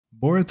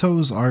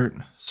Boruto's art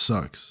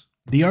sucks.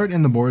 The art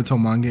in the Boruto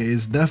manga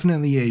is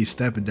definitely a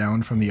step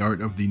down from the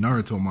art of the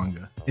Naruto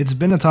manga. It's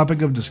been a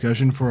topic of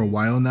discussion for a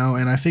while now,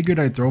 and I figured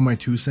I'd throw my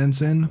 2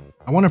 cents in.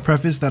 I want to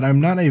preface that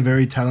I'm not a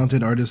very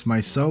talented artist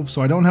myself,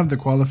 so I don't have the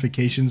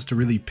qualifications to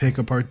really pick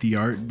apart the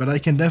art, but I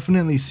can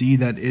definitely see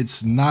that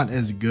it's not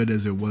as good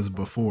as it was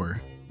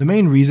before. The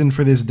main reason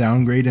for this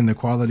downgrade in the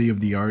quality of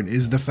the art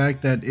is the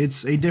fact that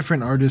it's a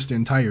different artist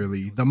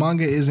entirely. The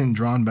manga isn't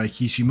drawn by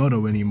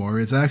Kishimoto anymore,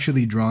 it's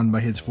actually drawn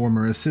by his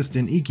former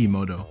assistant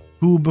Ikemoto,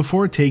 who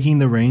before taking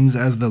the reins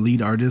as the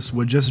lead artist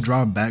would just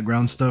draw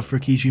background stuff for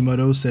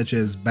Kishimoto, such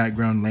as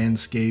background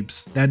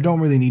landscapes that don't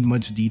really need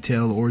much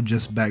detail or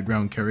just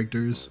background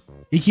characters.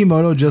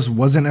 Ikemoto just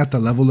wasn't at the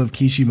level of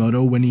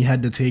Kishimoto when he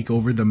had to take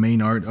over the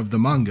main art of the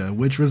manga,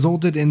 which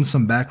resulted in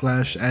some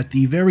backlash at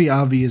the very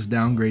obvious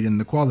downgrade in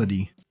the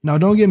quality. Now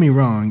don't get me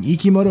wrong,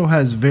 Ikemoto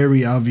has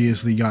very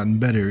obviously gotten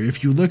better.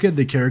 If you look at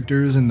the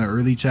characters in the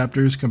early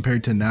chapters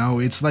compared to now,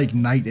 it's like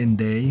night and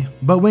day.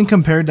 But when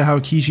compared to how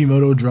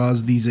Kishimoto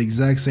draws these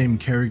exact same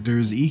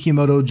characters,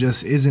 Ikemoto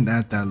just isn't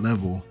at that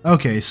level.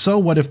 Okay, so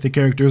what if the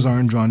characters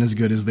aren't drawn as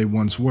good as they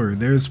once were?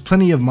 There's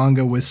plenty of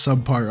manga with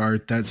subpar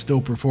art that still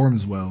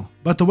performs well.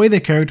 But the way the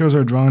characters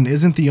are drawn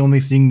isn't the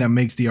only thing that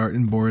makes the art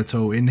in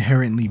Boruto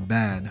inherently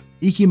bad.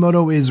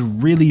 Ikemoto is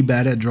really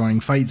bad at drawing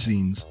fight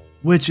scenes,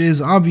 which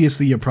is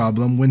obviously a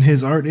problem when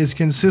his art is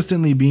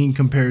consistently being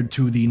compared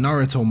to the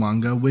Naruto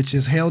manga, which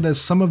is hailed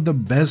as some of the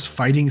best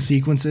fighting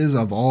sequences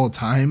of all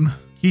time.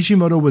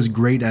 Kishimoto was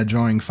great at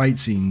drawing fight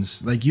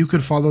scenes, like you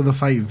could follow the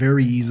fight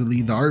very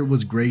easily, the art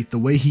was great, the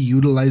way he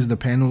utilized the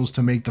panels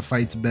to make the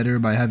fights better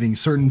by having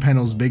certain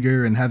panels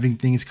bigger and having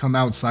things come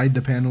outside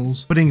the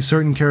panels, putting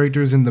certain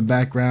characters in the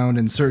background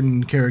and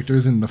certain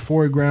characters in the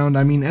foreground.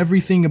 I mean,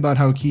 everything about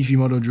how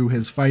Kishimoto drew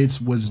his fights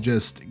was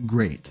just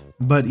great.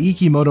 But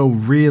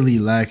Ikemoto really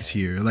lacks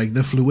here. Like,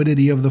 the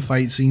fluidity of the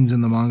fight scenes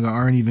in the manga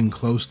aren't even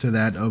close to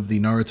that of the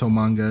Naruto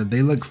manga.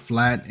 They look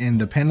flat and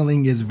the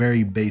paneling is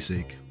very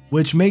basic,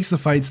 which makes the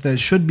fights that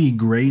should be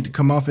great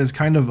come off as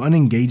kind of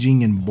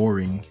unengaging and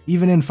boring,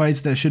 even in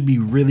fights that should be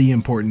really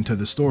important to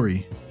the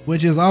story.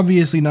 Which is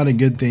obviously not a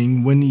good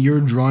thing when you're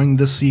drawing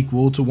the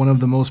sequel to one of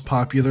the most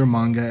popular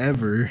manga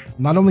ever.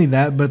 Not only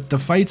that, but the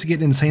fights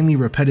get insanely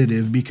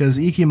repetitive because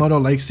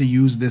Ikemoto likes to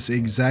use this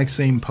exact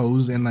same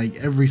pose in like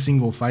every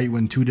single fight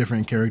when 2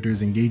 different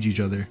characters engage each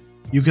other.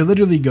 You could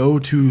literally go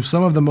to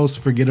some of the most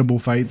forgettable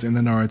fights in the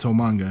Naruto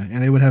manga,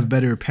 and they would have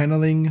better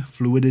paneling,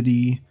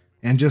 fluidity,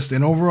 and just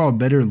an overall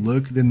better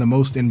look than the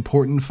most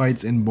important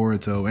fights in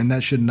Boruto, and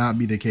that should not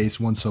be the case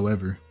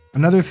whatsoever.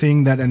 Another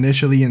thing that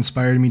initially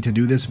inspired me to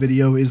do this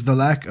video is the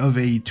lack of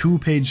a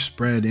 2-page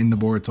spread in the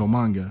Boruto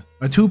manga.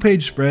 A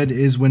 2-page spread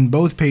is when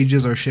both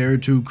pages are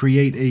shared to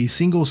create a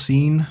single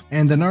scene,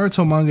 and the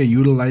Naruto manga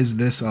utilized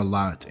this a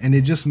lot, and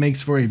it just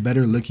makes for a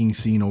better looking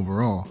scene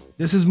overall.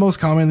 This is most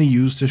commonly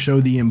used to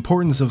show the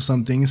importance of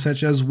something,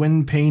 such as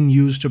when Pain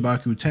used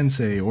Chibaku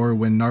Tensei, or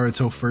when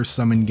Naruto first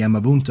summoned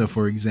Gamabunta,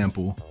 for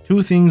example.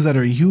 2 things that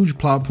are huge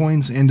plot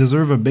points and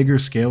deserve a bigger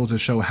scale to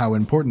show how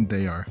important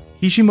they are.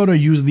 Kishimoto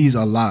used these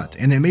a lot,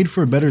 and it made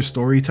for better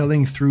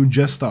storytelling through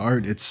just the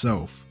art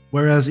itself.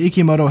 Whereas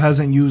Ikemoto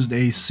hasn't used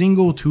a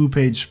single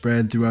 2-page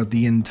spread throughout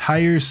the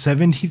entire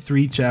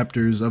 73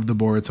 chapters of the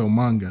Boruto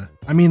manga.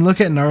 I mean, look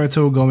at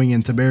Naruto going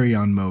into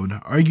Baryon mode,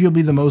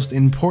 arguably the most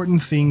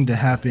important thing to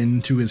happen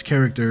to his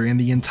character in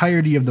the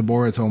entirety of the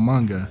Boruto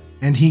manga,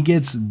 and he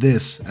gets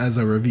this as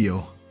a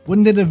reveal.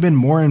 Wouldn't it have been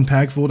more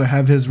impactful to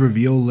have his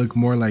reveal look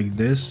more like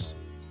this?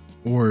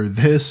 Or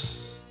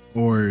this?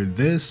 Or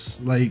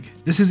this? Like,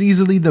 this is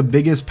easily the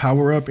biggest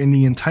power-up in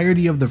the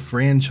entirety of the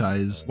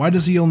franchise. Why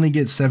does he only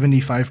get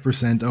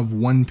 75% of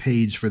 1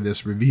 page for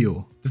this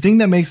reveal? The thing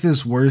that makes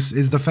this worse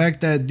is the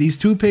fact that these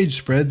 2-page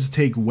spreads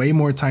take way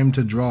more time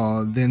to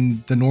draw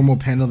than the normal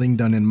paneling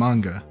done in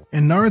manga.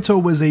 And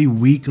Naruto was a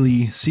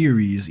weekly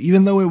series.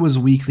 Even though it was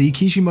weekly,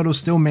 Kishimoto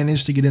still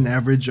managed to get an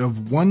average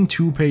of 1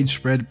 2-page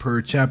spread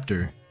per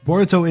chapter.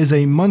 Boruto is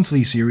a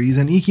monthly series,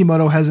 and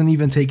Ikemoto hasn't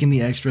even taken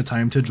the extra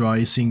time to draw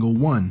a single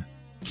one.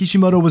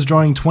 Kishimoto was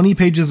drawing 20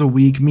 pages a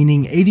week,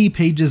 meaning 80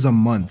 pages a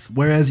month,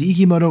 whereas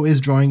Ikemoto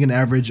is drawing an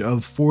average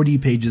of 40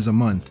 pages a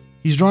month.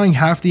 He's drawing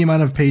half the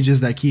amount of pages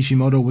that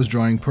Kishimoto was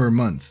drawing per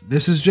month.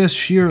 This is just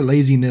sheer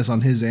laziness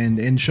on his end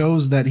and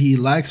shows that he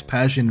lacks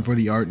passion for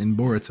the art in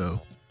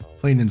Boruto.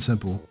 Plain and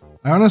simple.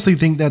 I honestly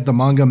think that the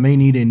manga may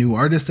need a new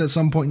artist at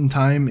some point in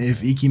time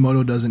if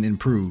Ikemoto doesn't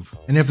improve.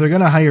 And if they're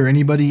gonna hire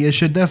anybody, it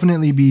should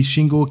definitely be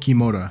Shingo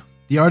Kimura,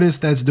 the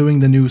artist that's doing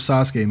the new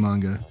Sasuke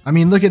manga. I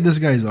mean, look at this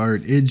guy's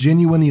art, it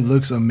genuinely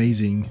looks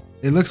amazing.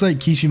 It looks like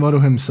Kishimoto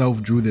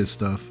himself drew this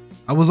stuff.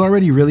 I was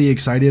already really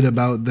excited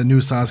about the new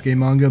Sasuke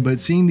manga, but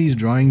seeing these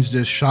drawings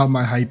just shot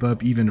my hype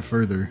up even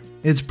further.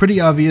 It's pretty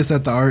obvious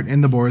that the art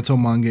in the Boruto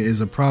manga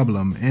is a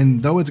problem,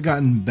 and though it's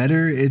gotten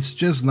better, it's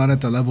just not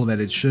at the level that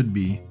it should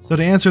be. So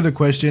to answer the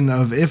question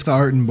of if the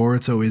art in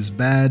Boruto is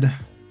bad,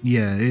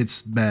 yeah,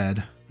 it's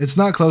bad. It's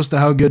not close to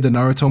how good the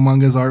Naruto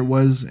manga's art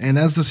was, and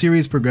as the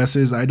series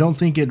progresses, I don't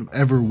think it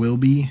ever will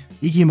be.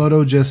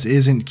 Ikemoto just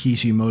isn't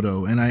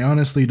Kishimoto, and I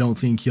honestly don't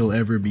think he'll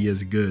ever be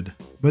as good.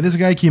 But this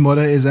guy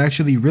Kimura is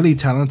actually really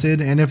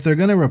talented, and if they're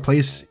gonna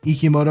replace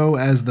Ikemoto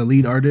as the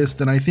lead artist,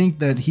 then I think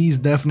that he's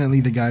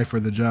definitely the guy for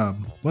the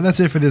job. Well,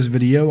 that's it for this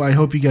video. I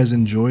hope you guys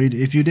enjoyed.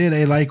 If you did,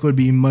 a like would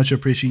be much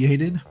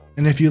appreciated.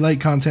 And if you like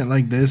content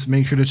like this,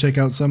 make sure to check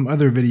out some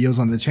other videos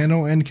on the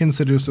channel and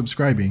consider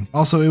subscribing.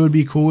 Also, it would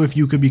be cool if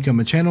you could become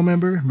a channel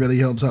member, really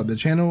helps out the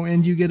channel,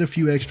 and you get a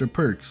few extra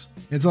perks.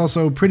 It's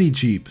also pretty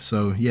cheap,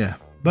 so yeah.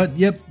 But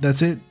yep,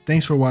 that's it.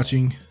 Thanks for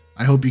watching.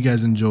 I hope you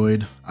guys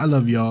enjoyed. I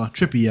love y'all.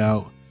 Trippy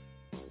out.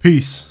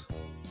 Peace.